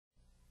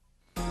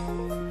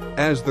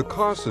As the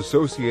costs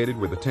associated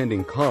with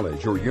attending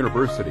college or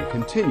university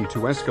continue to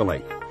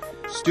escalate,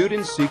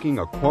 students seeking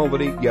a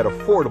quality yet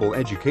affordable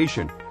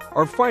education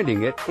are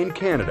finding it in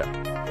Canada.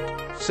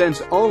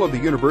 Since all of the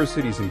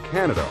universities in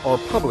Canada are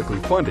publicly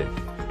funded,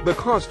 the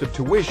cost of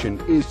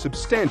tuition is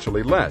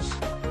substantially less.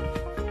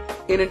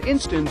 In an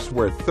instance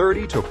where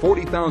 $30,000 to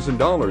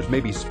 $40,000 may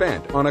be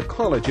spent on a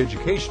college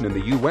education in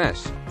the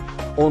U.S.,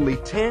 only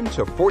 $10,000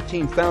 to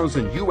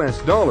 $14,000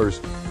 US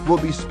will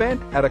be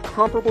spent at a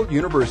comparable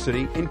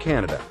university in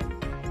Canada.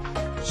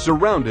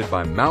 Surrounded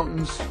by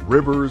mountains,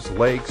 rivers,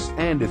 lakes,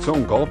 and its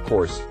own golf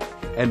course,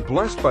 and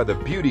blessed by the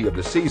beauty of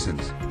the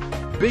seasons,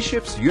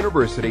 Bishop's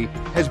University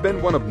has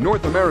been one of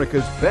North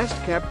America's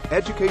best-kept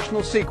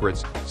educational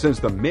secrets since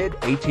the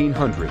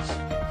mid-1800s.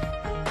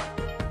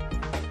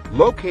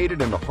 Located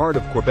in the heart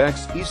of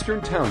Quebec's eastern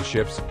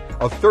townships,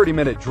 a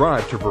 30-minute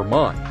drive to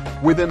Vermont,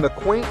 within the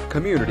quaint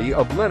community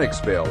of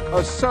Lennoxville,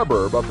 a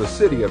suburb of the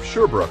city of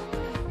Sherbrooke,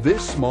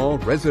 this small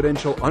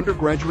residential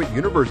undergraduate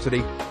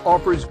university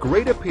offers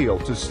great appeal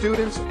to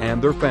students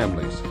and their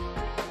families.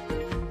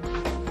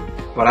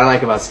 What I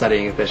like about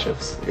studying at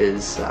Bishop's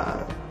is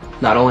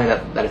not only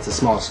that it's a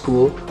small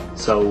school,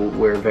 so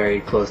we're very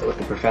close with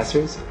the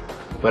professors,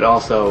 but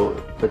also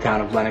the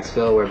town of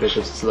Lennoxville, where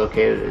Bishop's is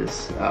located,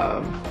 is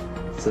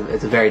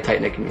it's a very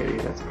tight-knit community.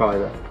 That's probably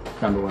the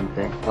number one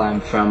thing.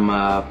 I'm from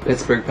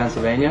Pittsburgh,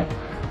 Pennsylvania,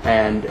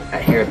 and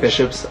here at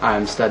Bishop's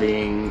I'm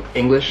studying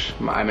English.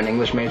 I'm an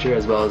English major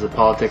as well as a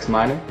politics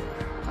minor.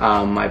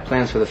 My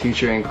plans for the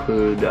future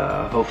include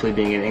hopefully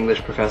being an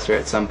English professor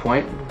at some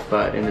point,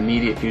 but in the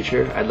immediate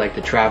future I'd like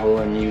to travel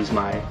and use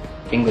my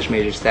English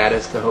major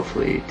status to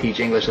hopefully teach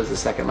English as a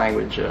second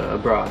language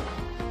abroad.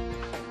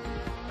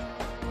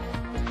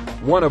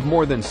 One of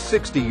more than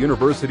 60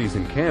 universities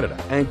in Canada,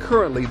 and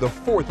currently the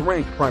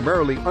fourth-ranked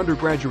primarily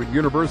undergraduate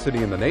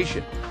university in the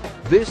nation,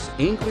 this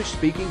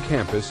English-speaking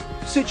campus,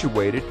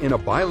 situated in a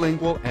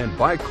bilingual and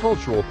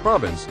bicultural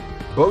province,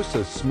 boasts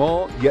a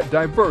small yet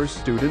diverse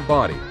student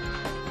body.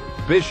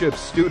 Bishop's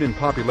student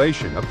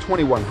population of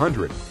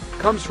 2,100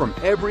 comes from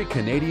every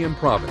Canadian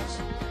province,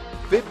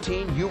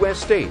 15 U.S.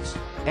 states,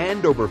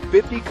 and over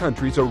 50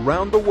 countries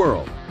around the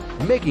world,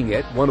 making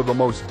it one of the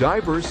most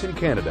diverse in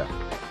Canada.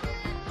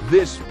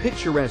 This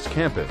picturesque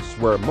campus,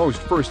 where most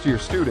first-year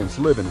students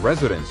live in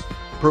residence,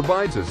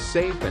 provides a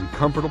safe and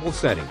comfortable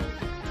setting.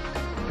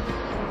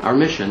 Our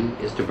mission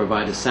is to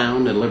provide a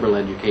sound and liberal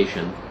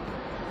education,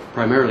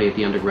 primarily at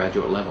the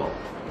undergraduate level.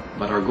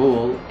 But our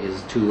goal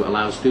is to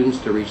allow students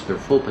to reach their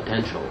full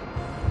potential,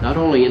 not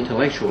only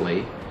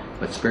intellectually,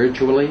 but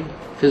spiritually,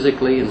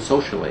 physically, and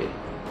socially.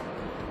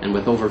 And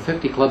with over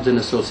 50 clubs and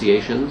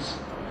associations,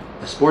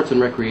 a sports and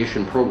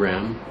recreation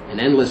program,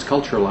 and endless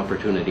cultural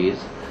opportunities,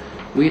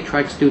 we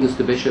attract students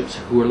to Bishop's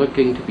who are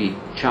looking to be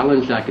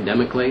challenged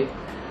academically,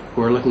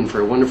 who are looking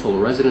for a wonderful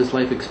residence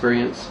life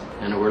experience,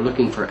 and who are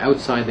looking for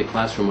outside the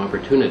classroom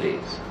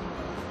opportunities.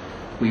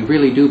 We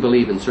really do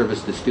believe in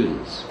service to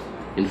students.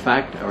 In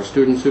fact, our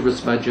student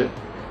service budget,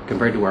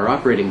 compared to our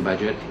operating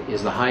budget,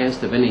 is the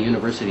highest of any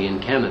university in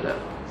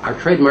Canada. Our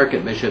trademark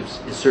at Bishop's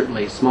is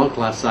certainly small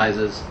class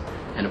sizes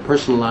and a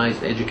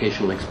personalized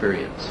educational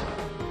experience.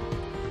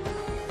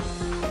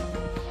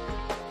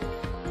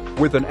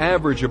 With an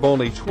average of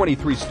only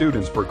 23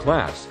 students per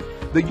class,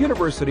 the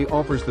university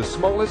offers the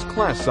smallest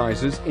class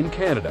sizes in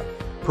Canada,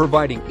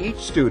 providing each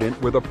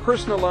student with a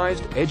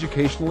personalized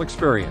educational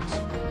experience.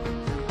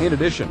 In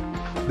addition,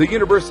 the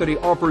university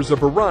offers a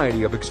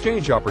variety of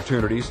exchange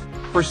opportunities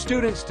for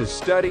students to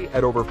study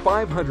at over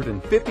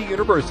 550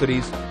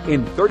 universities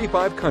in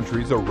 35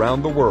 countries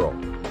around the world.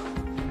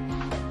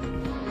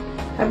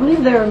 I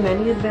believe there are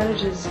many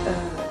advantages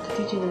to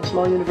teaching in a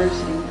small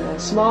university. The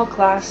small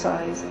class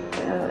size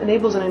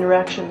enables an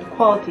interaction, the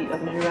quality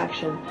of an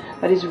interaction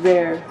that is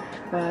rare.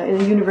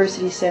 In a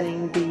university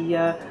setting,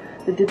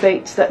 the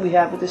debates that we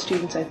have with the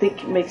students, I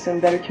think, makes them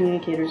better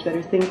communicators,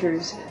 better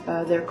thinkers.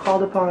 They're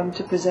called upon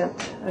to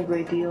present a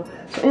great deal.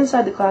 So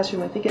inside the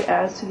classroom, I think it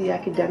adds to the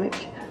academic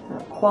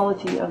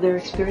quality of their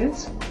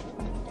experience.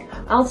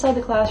 Outside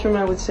the classroom,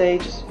 I would say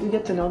just we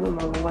get to know them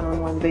on a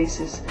one-on-one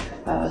basis.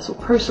 So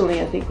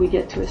personally, I think we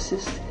get to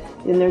assist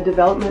in their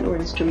development. We're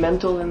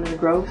instrumental in their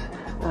growth.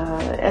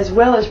 As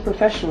well as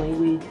professionally,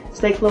 we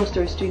stay close to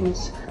our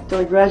students until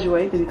they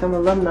graduate, they become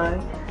alumni,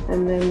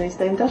 and then they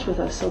stay in touch with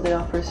us, so they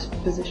offer us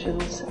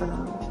positions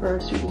for our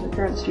students, our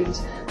current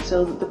students,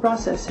 so the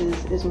process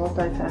is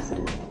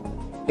multifaceted.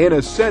 In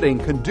a setting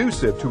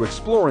conducive to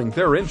exploring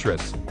their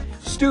interests,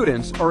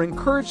 students are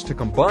encouraged to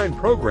combine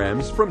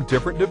programs from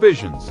different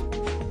divisions.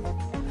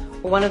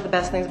 One of the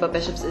best things about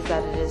Bishop's is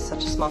that it is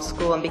such a small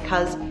school, and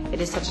because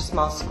it is such a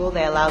small school,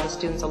 they allow the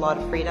students a lot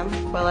of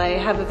freedom. Well, I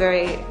have a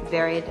very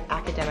varied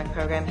academic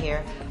program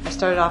here. I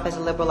started off as a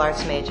liberal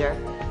arts major.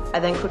 I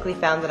then quickly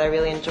found that I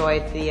really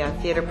enjoyed the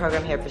theatre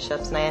program here at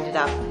Bishop's, and I ended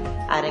up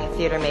adding a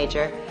theatre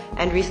major.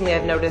 And recently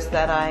I've noticed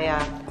that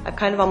I've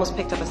kind of almost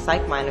picked up a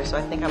psych minor, so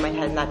I think I might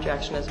head in that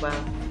direction as well.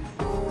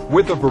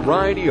 With a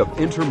variety of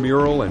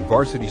intramural and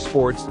varsity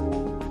sports,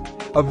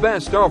 a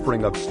vast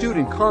offering of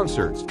student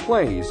concerts,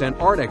 plays, and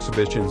art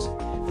exhibitions,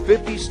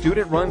 50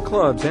 student-run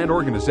clubs and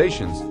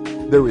organizations,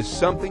 there is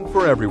something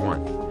for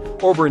everyone.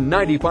 Over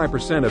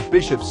 95% of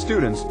Bishop's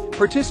students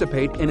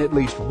participate in at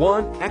least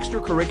one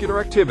extracurricular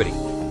activity,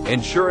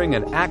 ensuring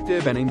an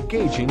active and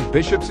engaging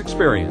Bishop's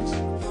experience.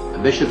 A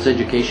Bishop's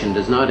education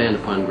does not end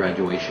upon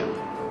graduation.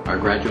 Our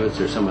graduates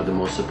are some of the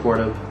most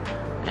supportive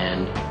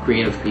and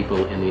creative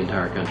people in the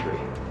entire country.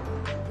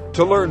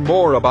 To learn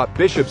more about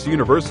Bishop's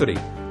University,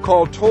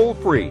 call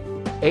toll-free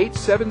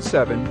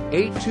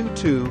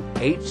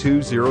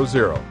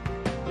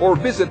 877-822-8200 or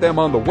visit them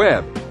on the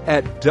web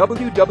at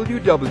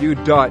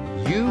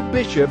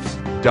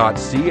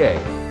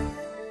www.ubishops.ca.